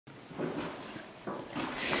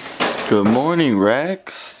Good morning,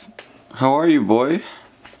 Rex. How are you, boy?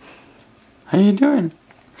 How you doing?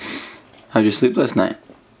 How'd you sleep last night?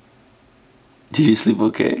 Did you sleep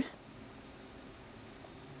okay?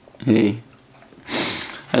 Hey.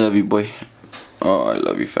 I love you, boy. Oh, I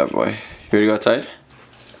love you, fat boy. You ready to go outside?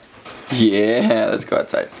 Yeah, let's go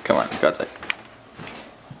outside. Come on, let's go outside.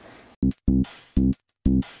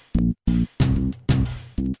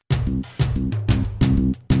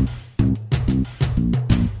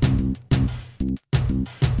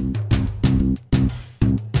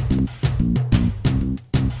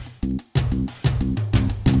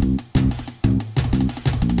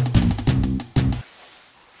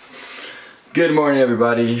 Good morning,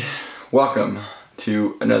 everybody. Welcome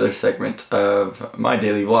to another segment of my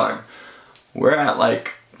daily vlog. We're at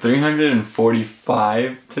like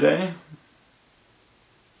 345 today.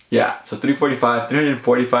 Yeah, so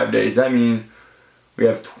 345 days. That means we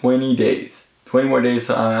have 20 days. 20 more days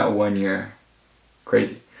so I'm at 1 year.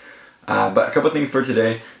 Crazy. But a couple things for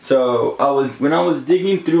today. So when I was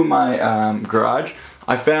digging through my garage,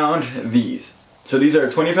 I found these. So these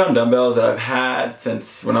are 20-pound dumbbells that I've had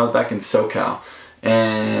since when I was back in SoCal.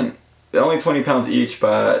 And they're only 20 pounds each,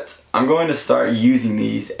 but I'm going to start using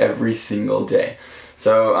these every single day.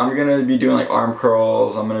 So I'm going to be doing like arm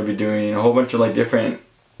curls. I'm going to be doing a whole bunch of like different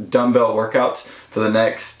dumbbell workouts for the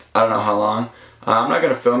next, I don't know how long. I'm not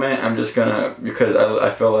going to film it. I'm just going to, because I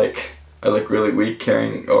feel like I look really weak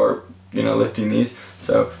carrying or, you know, lifting these.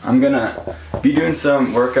 So I'm gonna be doing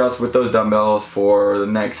some workouts with those dumbbells for the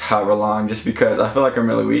next however long, just because I feel like I'm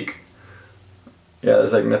really weak. Yeah,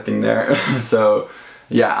 there's like nothing there. So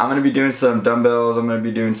yeah, I'm gonna be doing some dumbbells, I'm gonna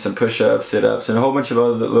be doing some push-ups, sit-ups, and a whole bunch of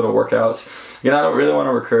other little workouts. Again, I don't really want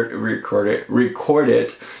to record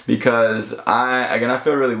it because I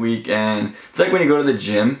feel really weak, and it's like when you go to the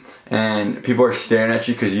gym and people are staring at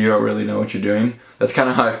you because you don't really know what you're doing. That's kind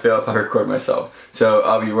of how I feel if I record myself. So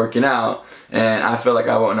I'll be working out and I feel like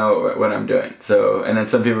I won't know what I'm doing. So, and then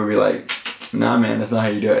some people will be like, nah man, that's not how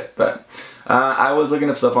you do it. But I was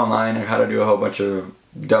looking up stuff online on how to do a whole bunch of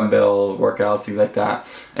dumbbell workouts, things like that,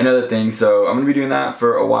 and other things. So I'm gonna be doing that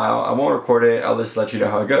for a while. I won't record it, I'll just let you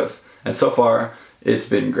know how it goes. And so far, it's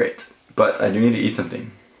been great. But I do need to eat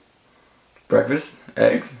something. Breakfast,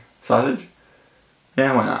 eggs, sausage?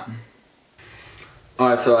 Yeah, why not?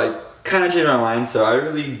 Alright, so I kind of changed my mind, so I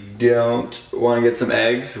really don't want to get some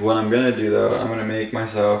eggs. What I'm gonna do though, I'm gonna make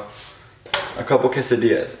myself a couple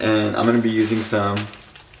quesadillas, and I'm gonna be using some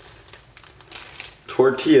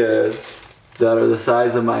tortillas that are the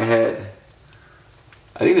size of my head.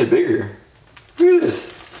 I think they're bigger. Look at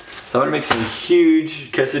this. So I'm gonna make some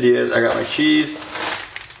huge quesadillas. I got my cheese,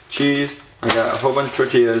 I got a whole bunch of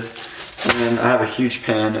tortillas, and then I have a huge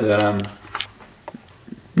pan that I'm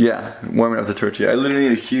warming up the tortilla. I literally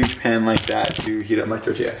need a huge pan like that to heat up my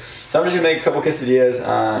tortilla. So I'm just gonna make a couple quesadillas.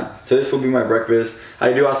 So this will be my breakfast.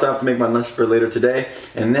 I do also have to make my lunch for later today,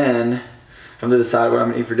 and then I have to decide what I'm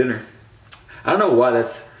gonna eat for dinner. I don't know why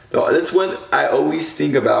that's what I always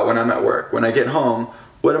think about when I'm at work. When I get home,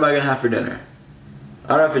 what am I gonna have for dinner?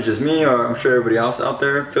 I don't know if it's just me or I'm sure everybody else out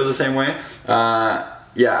there feels the same way.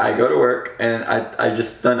 Yeah, I go to work and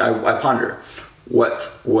I ponder,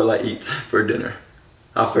 what will I eat for dinner?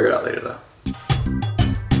 I'll figure it out later though.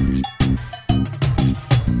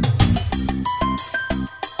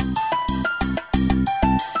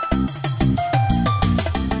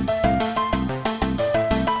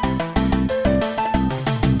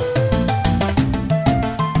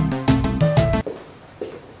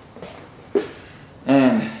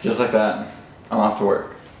 And just like that, I'm off to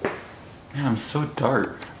work. Man, I'm so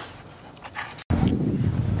dark.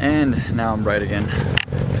 And now I'm bright again.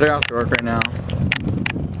 Headed off to work right now.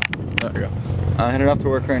 There we go. Headed off to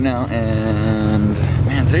work right now, and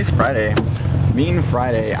man, today's Friday. Being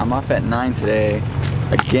Friday, I'm off at 9 today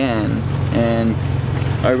again, and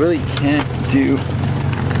I really can't do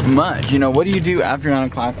much. You know, what do you do after 9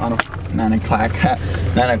 o'clock on a 9 o'clock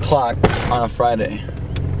on a Friday?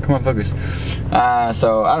 Come on, focus.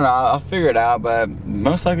 So I don't know, I'll figure it out, but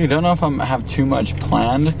most likely don't know if I have too much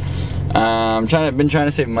planned. Been trying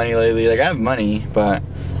to save money lately. Like, I have money, but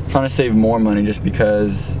I'm trying to save more money, just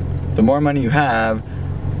because the more money you have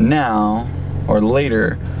now or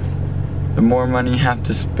later, the more money you have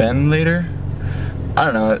to spend later. I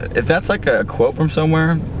don't know, if that's like a quote from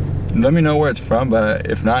somewhere, let me know where it's from, but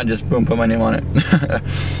if not, just boom, put my name on it.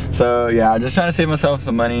 So yeah, I'm just trying to save myself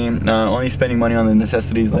some money, only spending money on the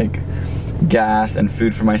necessities like gas and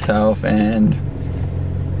food for myself, and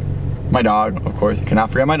my dog, of course. You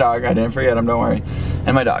cannot forget my dog. I didn't forget him, don't worry.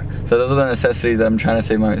 And my dog. So those are the necessities that I'm trying to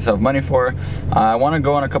save myself money for. I want to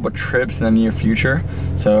go on a couple trips in the near future.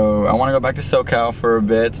 So I want to go back to SoCal for a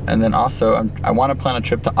bit, and then also I want to plan a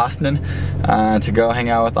trip to Austin to go hang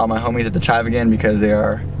out with all my homies at the Chive again because they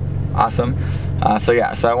are awesome. So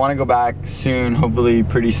yeah, so I want to go back soon, hopefully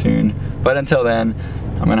pretty soon. But until then,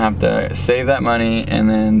 I'm gonna have to save that money and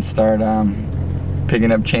then start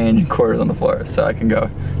picking up change and quarters on the floor so I can go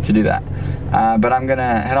to do that. But I'm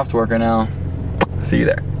gonna head off to work right now. See you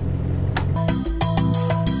there.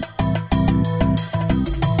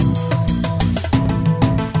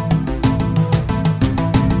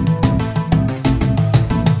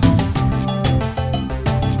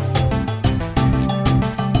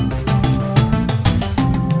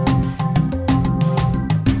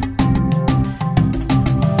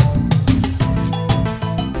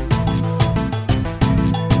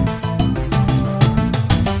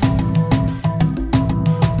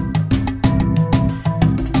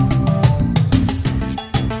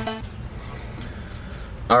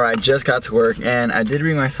 Alright, just got to work and I did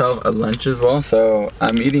bring myself a lunch as well, so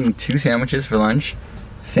I'm eating 2 sandwiches for lunch.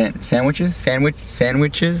 Sandwiches? Oh,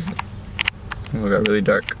 it got really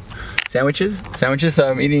dark. Sandwiches, so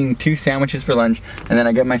I'm eating 2 sandwiches for lunch, and then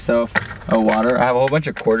I get myself a water. I have a whole bunch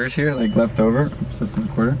of quarters here, like left over. Oops, that's not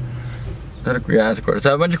a quarter. Yeah, that's a quarter. So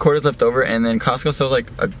I have a bunch of quarters left over, and then Costco sells like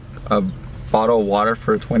a bottle of water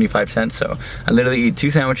for 25 cents, so I literally eat 2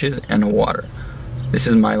 sandwiches and a water. This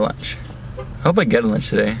is my lunch. I hope I get a lunch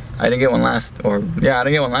today. I didn't get one I didn't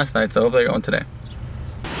get one last night, so hopefully I get one today.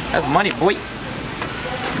 That's money, boy.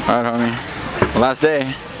 Alright, homie. Last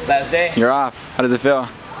day. Last day. You're off. How does it feel?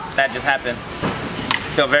 That just happened.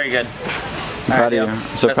 Feel very good. I'm proud of you. I'm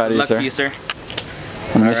so proud of you, sir. Best of luck to you, sir.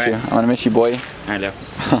 I'm gonna miss you. I'm gonna miss you, boy. Alright, Leo.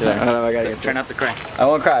 I gotta Try not to cry. I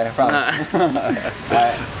won't cry, I promise.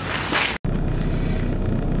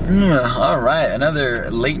 Alright. Alright,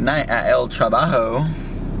 another late night at El Trabajo.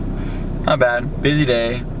 Not bad. Busy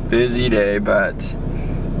day, but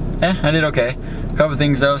I did okay. A couple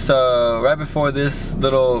things though. So right before this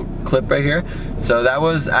little clip right here, so that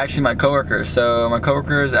was actually my coworker. So my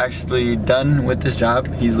coworker is actually done with this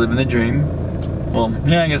job. He's living the dream. Well,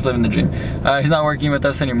 yeah, I guess living the dream. He's not working with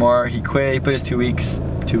us anymore. He quit. He put his 2 weeks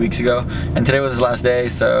ago, and today was his last day.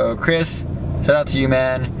 So Chris, shout out to you,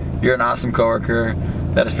 man. You're an awesome coworker.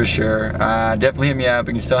 That is for sure. Definitely hit me up.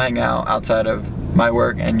 We can still hang out outside of my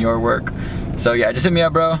work and your work. So yeah, just hit me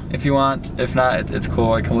up, bro, if you want. If not, it's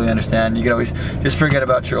cool. I completely understand. You can always just forget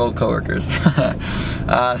about your old coworkers.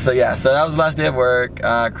 So yeah, so that was the last day of work.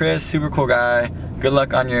 Chris, super cool guy. Good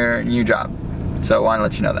luck on your new job. So I want to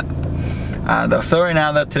let you know that. So right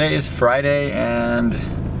now, today is Friday, and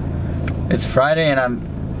it's I'm.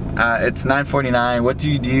 It's 9:49. What do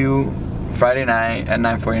you do Friday night at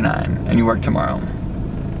 9:49, and you work tomorrow?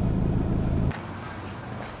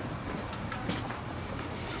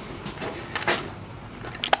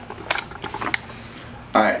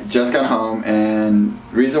 Alright, just got home, and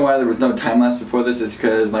the reason why there was no time lapse before this is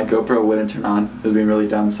because my GoPro wouldn't turn on. It was being really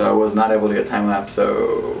dumb, so I was not able to get time lapse,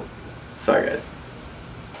 so sorry guys.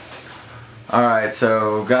 Alright,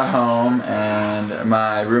 so got home and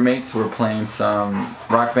my roommates were playing some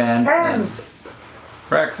Rock Band and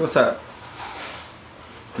Rex, what's up?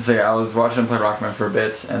 So yeah, I was watching them play Rock Band for a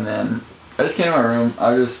bit, and then I just came to my room.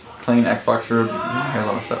 I was just playing Xbox for a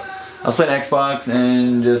lot of stuff. I was playing Xbox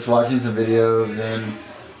and just watching some videos, and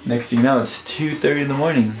next thing you know, it's 2:30 in the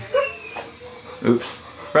morning. Oops.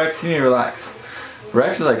 Rex, you need to relax.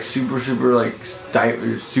 Rex is like super duper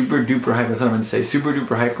hyper. That's what I'm gonna say. Super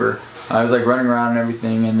duper hyper. I was like running around and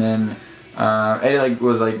everything, and then Eddie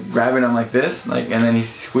was grabbing him like this, and then he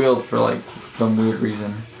squealed for like some weird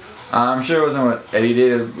reason. I'm sure it wasn't what Eddie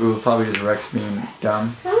did. It was probably just Rex being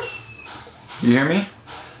dumb. You hear me?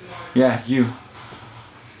 Yeah, you.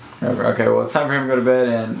 Okay, well, it's time for him to go to bed,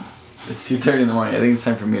 and it's 2:30 in the morning. I think it's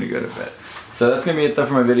time for me to go to bed. So that's gonna be it though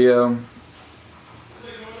for my video.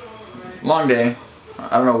 Long day.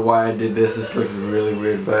 I don't know why I did this. This looks really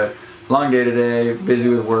weird, but long day today. Busy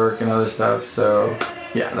with work and other stuff. So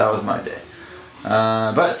yeah, that was my day.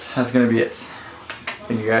 But that's gonna be it.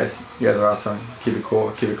 Thank you guys. You guys are awesome. Keep it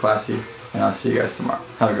cool. Keep it classy. And I'll see you guys tomorrow.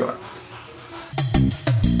 Have a good one.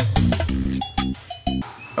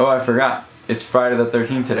 Oh, I forgot. It's Friday the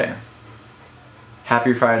 13th today.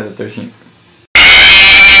 Happy Friday the 13th.